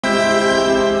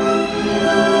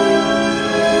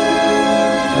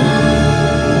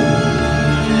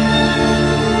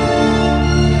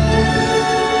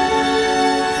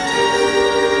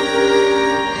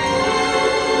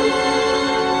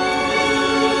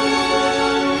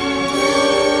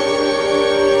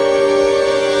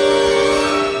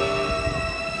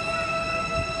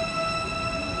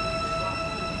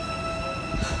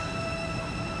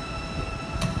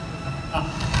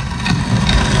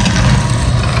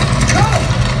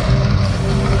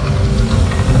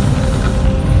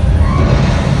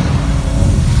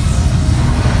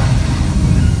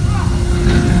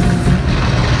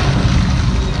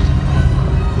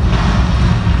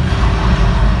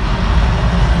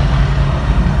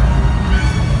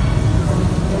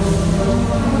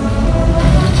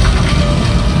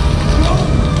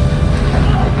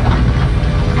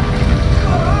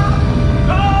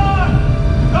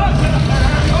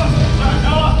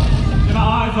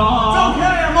off. It's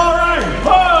okay, I'm all right.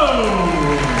 Whoa!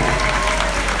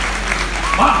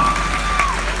 Wow.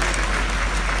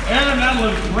 Aaron, that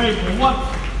looks great, but what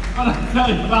I tell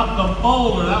you about the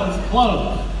boulder? That was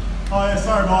close. Oh yeah,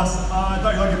 sorry boss. I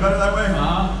thought you liked it better that way.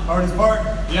 Artist Park?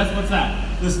 Yes, what's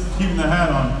that? Just keeping the hat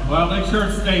on. Well, make sure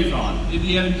it stays on.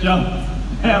 Indiana Jones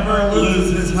never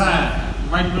loses his hat.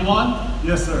 Right to one?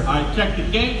 Yes, sir. All right, check the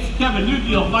gates. Kevin, new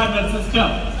deal, 5 minutes, let's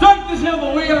go. Strike the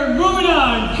symbol, we are moving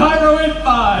on. Cairo in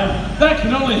 5. That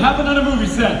can only happen on a movie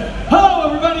set. Hello,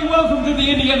 everybody, welcome to the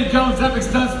Indiana Jones Epic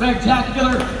Stunt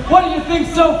Spectacular. What do you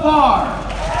think so far?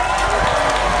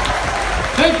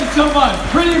 Thank you so much.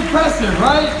 Pretty impressive,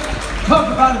 right?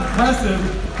 Talk about impressive.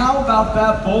 How about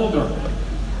that boulder?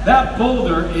 That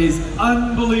boulder is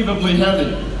unbelievably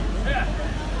heavy.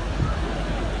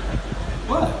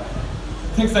 What?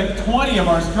 Takes like 20 of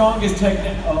our strongest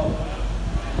techniques. Oh.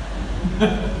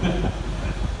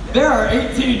 There are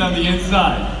 18 on the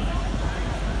inside.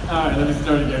 All right, let me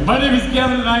start again. My name is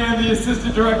Kevin and I am the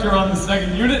assistant director on the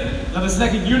second unit. Now the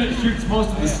second unit shoots most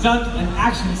of the stunt and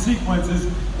action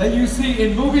sequences that you see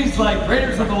in movies like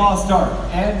Raiders of the Lost Ark.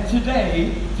 And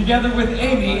today, together with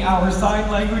Amy, our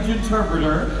sign language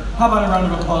interpreter, how about a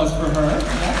round of applause for her?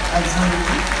 Yeah,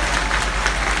 absolutely.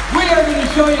 We are going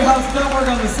to show you how stunt work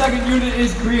on the second unit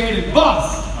is created.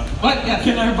 Boss! What? Yeah.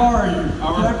 Can I borrow you? Can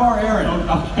I borrow Aaron?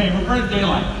 Okay, we're burning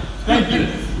daylight. Thank you.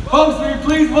 Folks, will you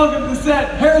please welcome to the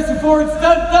set, Harrison Ford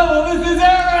stunt double, this is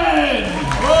Aaron!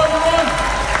 Hello, everyone.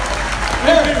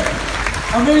 Aaron,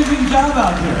 amazing job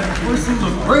out there. Your suit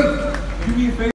looks great. Do me a favor.